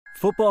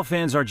Football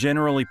fans are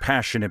generally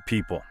passionate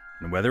people,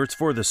 and whether it's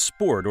for the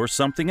sport or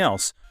something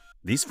else,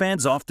 these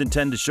fans often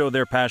tend to show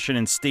their passion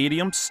in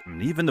stadiums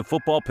and even the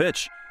football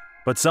pitch.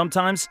 But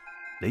sometimes,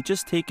 they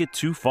just take it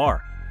too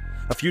far.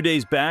 A few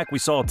days back, we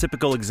saw a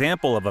typical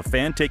example of a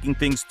fan taking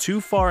things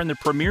too far in the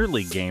Premier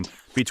League game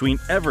between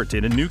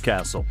Everton and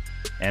Newcastle.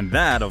 And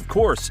that, of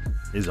course,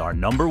 is our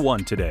number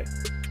one today.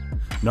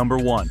 Number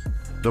 1,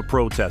 the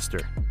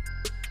protester.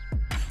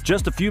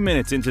 Just a few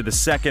minutes into the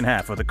second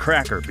half of the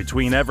cracker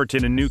between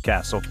Everton and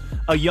Newcastle,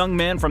 a young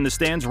man from the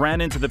stands ran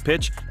into the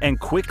pitch and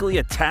quickly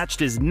attached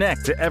his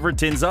neck to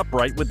Everton's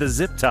upright with a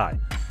zip tie.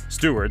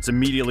 Stewards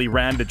immediately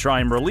ran to try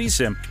and release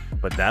him,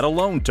 but that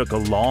alone took a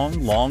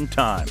long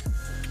time.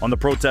 On the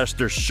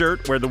protester's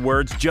shirt were the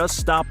words "Just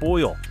Stop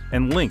Oil"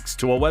 and links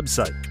to a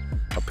website.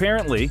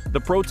 Apparently, the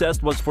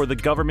protest was for the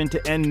government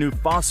to end new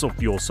fossil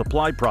fuel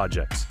supply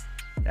projects.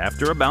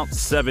 After about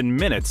 7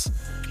 minutes,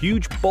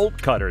 huge bolt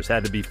cutters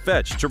had to be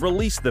fetched to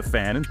release the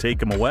fan and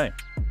take him away.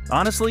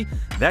 Honestly,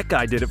 that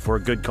guy did it for a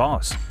good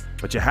cause,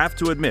 but you have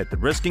to admit that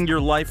risking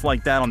your life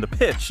like that on the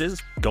pitch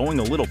is going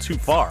a little too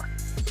far.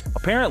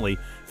 Apparently,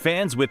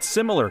 fans with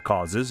similar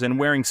causes and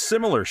wearing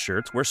similar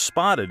shirts were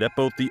spotted at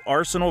both the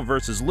Arsenal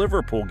vs.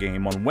 Liverpool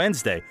game on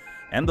Wednesday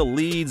and the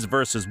Leeds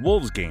vs.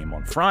 Wolves game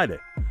on Friday.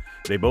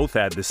 They both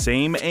had the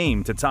same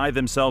aim to tie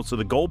themselves to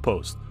the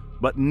goalpost,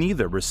 but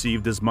neither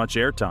received as much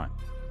airtime.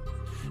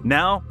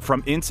 Now,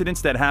 from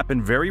incidents that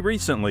happened very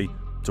recently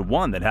to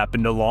one that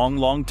happened a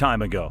long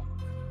time ago.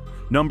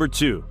 Number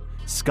 2,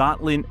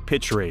 Scotland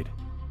pitch raid.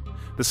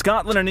 The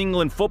Scotland and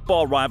England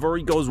football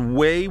rivalry goes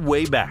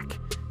way back,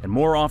 and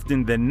more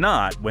often than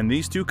not, when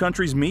these two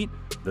countries meet,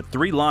 the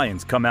Three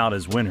Lions come out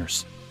as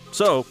winners.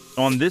 So,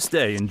 on this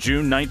day in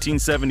June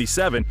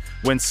 1977,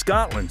 when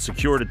Scotland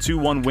secured a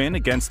 2-1 win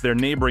against their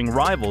neighboring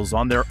rivals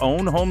on their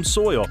own home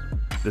soil,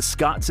 the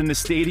Scots in the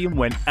stadium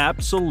went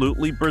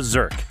absolutely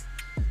berserk.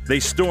 They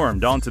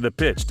stormed onto the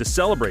pitch to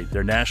celebrate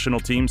their national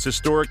team's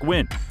historic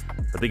win,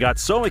 but they got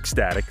so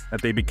ecstatic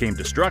that they became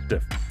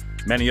destructive.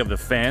 Many of the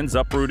fans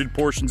uprooted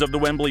portions of the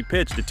Wembley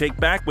pitch to take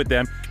back with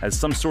them as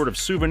some sort of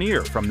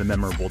souvenir from the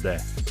memorable day.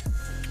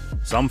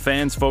 Some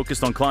fans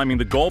focused on climbing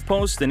the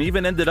goalpost and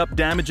even ended up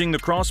damaging the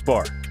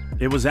crossbar.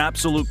 It was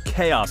absolute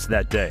chaos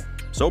that day,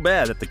 so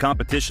bad that the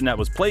competition that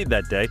was played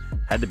that day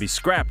had to be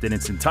scrapped in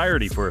its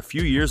entirety for a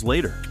few years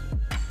later.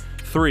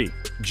 3.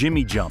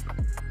 Jimmy Jump.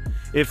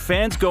 If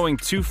fans going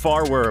too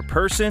far were a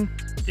person,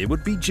 it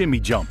would be Jimmy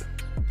Jump.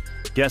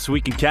 Guess we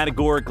can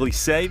categorically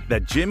say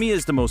that Jimmy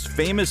is the most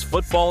famous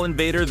football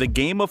invader the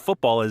game of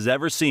football has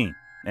ever seen.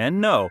 And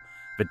no,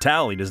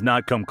 Vitaly does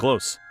not come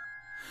close.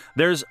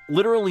 There's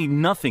literally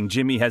nothing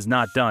Jimmy has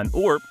not done,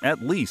 or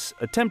at least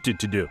attempted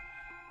to do.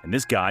 And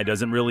this guy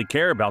doesn't really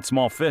care about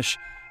small fish.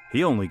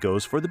 He only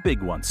goes for the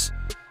big ones.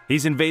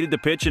 He's invaded the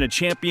pitch in a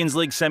Champions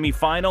League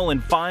semi-final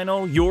and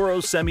final, Euro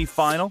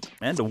semi-final,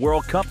 and a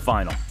World Cup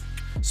final.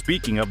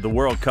 Speaking of the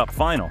World Cup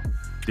final,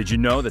 did you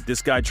know that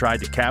this guy tried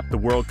to cap the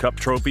World Cup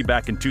trophy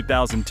back in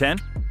 2010?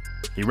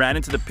 He ran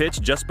into the pitch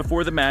just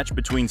before the match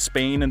between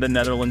Spain and the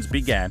Netherlands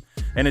began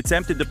and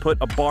attempted to put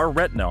a bar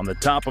retina on the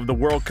top of the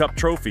World Cup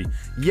trophy.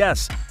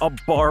 Yes, a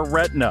bar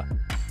retina.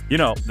 You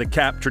know, the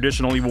cap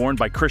traditionally worn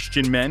by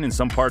Christian men in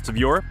some parts of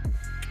Europe.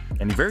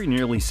 And he very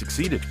nearly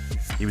succeeded.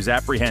 He was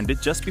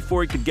apprehended just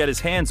before he could get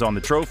his hands on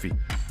the trophy.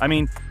 I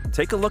mean,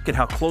 take a look at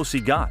how close he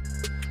got.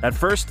 At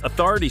first,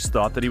 authorities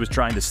thought that he was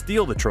trying to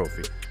steal the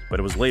trophy, but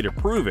it was later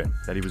proven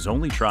that he was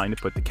only trying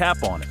to put the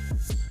cap on it.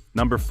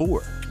 Number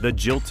 4, the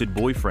jilted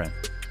boyfriend.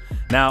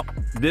 Now,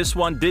 this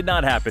one did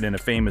not happen in a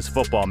famous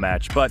football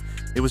match, but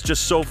it was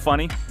just so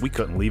funny, we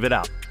couldn't leave it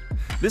out.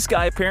 This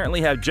guy apparently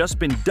had just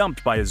been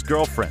dumped by his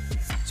girlfriend,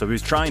 so he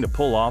was trying to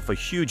pull off a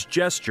huge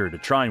gesture to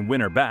try and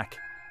win her back.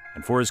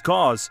 And for his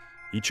cause,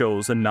 he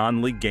chose a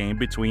non-league game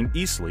between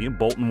Eastleigh and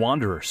Bolton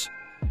Wanderers.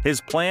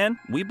 His plan,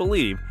 we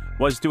believe,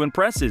 was to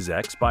impress his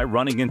ex by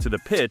running into the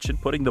pitch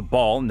and putting the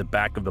ball in the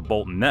back of the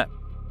Bolton net.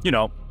 You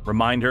know,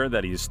 remind her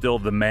that he is still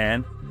the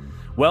man.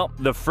 Well,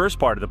 the first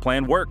part of the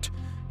plan worked.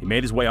 He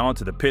made his way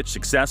onto the pitch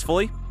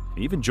successfully,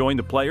 and even joined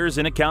the players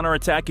in a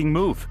counter-attacking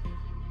move.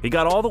 He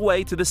got all the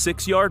way to the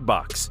 6-yard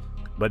box,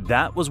 but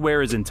that was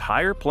where his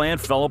entire plan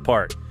fell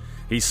apart.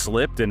 He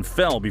slipped and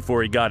fell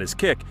before he got his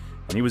kick,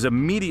 and he was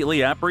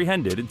immediately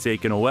apprehended and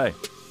taken away.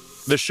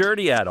 The shirt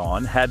he had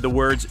on had the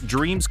words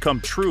 "Dreams Come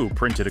True"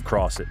 printed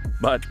across it,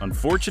 but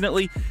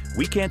unfortunately,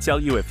 we can't tell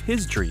you if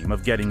his dream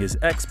of getting his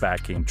ex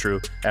back came true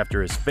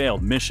after his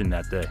failed mission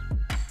that day.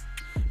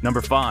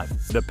 Number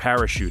 5, the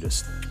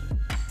parachutist.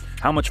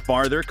 How much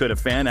farther could a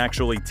fan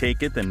actually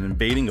take it than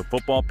invading a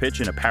football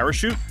pitch in a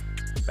parachute?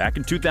 Back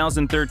in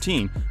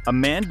 2013, a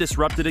man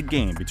disrupted a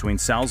game between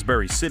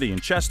Salisbury City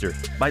and Chester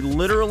by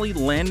literally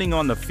landing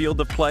on the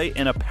field of play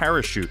in a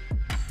parachute.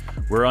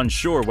 We're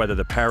unsure whether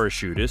the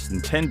parachutist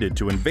intended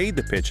to invade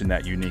the pitch in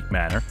that unique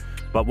manner,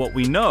 but what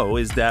we know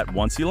is that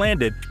once he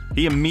landed,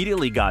 he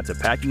immediately got to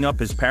packing up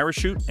his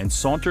parachute and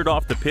sauntered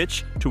off the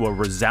pitch to a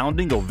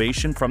resounding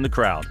ovation from the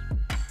crowd.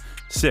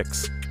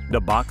 6. The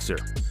boxer.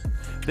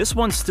 This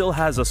one still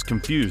has us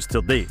confused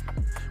till date.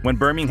 When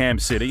Birmingham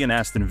City and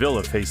Aston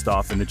Villa faced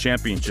off in the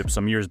championship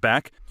some years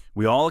back,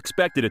 we all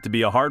expected it to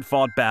be a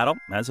hard-fought battle,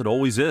 as it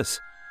always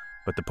is.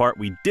 But the part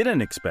we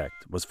didn't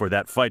expect was for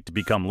that fight to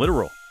become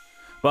literal.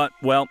 But,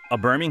 well, a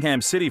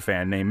Birmingham City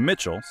fan named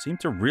Mitchell seemed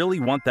to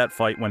really want that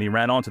fight when he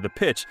ran onto the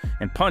pitch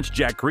and punched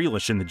Jack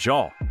Grealish in the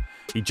jaw.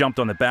 He jumped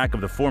on the back of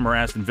the former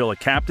Aston Villa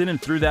captain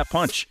and threw that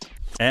punch.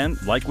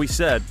 And, like we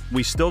said,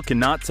 we still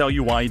cannot tell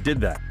you why he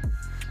did that.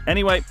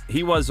 Anyway,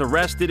 he was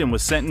arrested and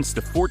was sentenced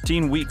to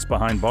 14 weeks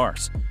behind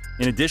bars.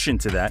 In addition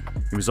to that,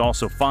 he was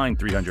also fined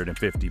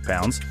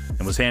 £350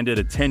 and was handed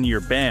a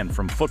 10-year ban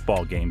from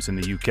football games in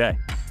the UK.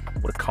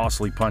 What a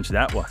costly punch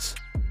that was.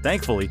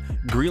 Thankfully,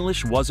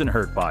 Grealish wasn't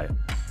hurt by it.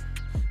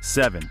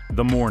 7.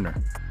 The mourner.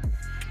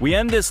 We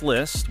end this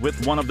list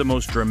with one of the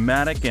most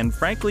dramatic and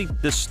frankly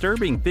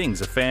disturbing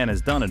things a fan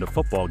has done at a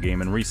football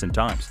game in recent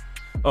times.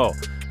 Oh,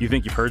 you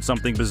think you've heard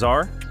something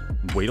bizarre?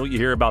 Wait till you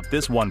hear about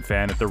this one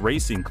fan at the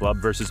Racing Club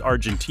versus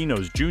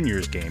Argentinos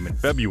Juniors game in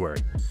February.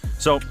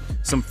 So,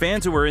 some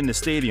fans who were in the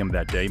stadium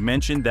that day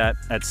mentioned that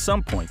at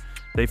some point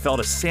they felt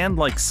a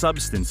sand-like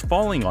substance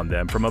falling on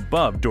them from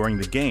above during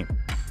the game.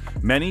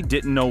 Many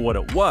didn't know what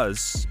it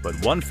was, but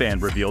one fan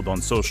revealed on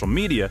social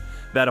media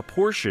that a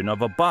portion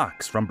of a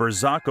box from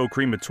Berzacco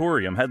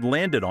Crematorium had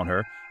landed on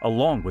her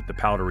along with the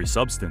powdery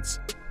substance.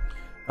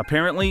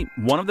 Apparently,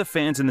 one of the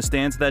fans in the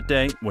stands that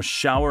day was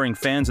showering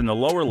fans in the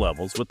lower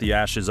levels with the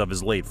ashes of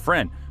his late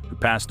friend, who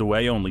passed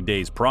away only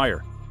days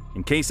prior.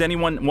 In case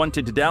anyone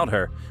wanted to doubt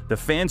her, the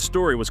fan's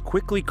story was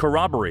quickly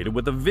corroborated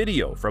with a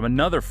video from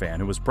another fan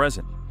who was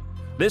present.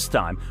 This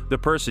time, the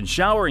person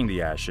showering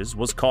the ashes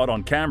was caught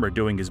on camera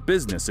doing his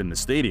business in the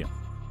stadium.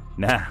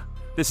 Nah,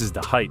 this is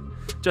the height.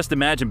 Just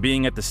imagine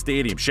being at the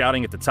stadium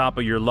shouting at the top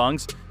of your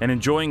lungs and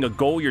enjoying a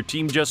goal your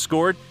team just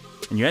scored,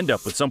 and you end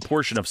up with some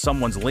portion of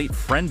someone's late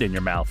friend in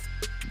your mouth.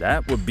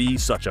 That would be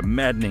such a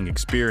maddening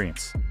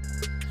experience.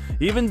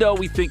 Even though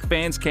we think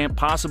fans can't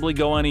possibly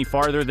go any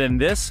farther than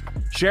this,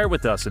 share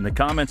with us in the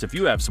comments if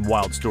you have some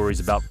wild stories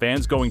about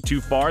fans going too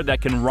far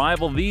that can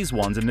rival these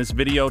ones in this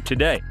video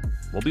today.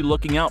 We'll be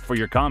looking out for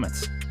your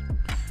comments.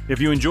 If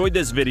you enjoyed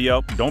this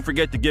video, don't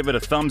forget to give it a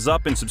thumbs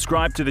up and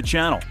subscribe to the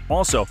channel.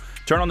 Also,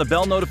 turn on the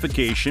bell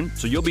notification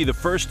so you'll be the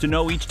first to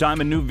know each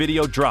time a new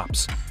video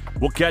drops.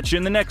 We'll catch you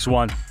in the next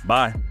one.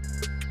 Bye.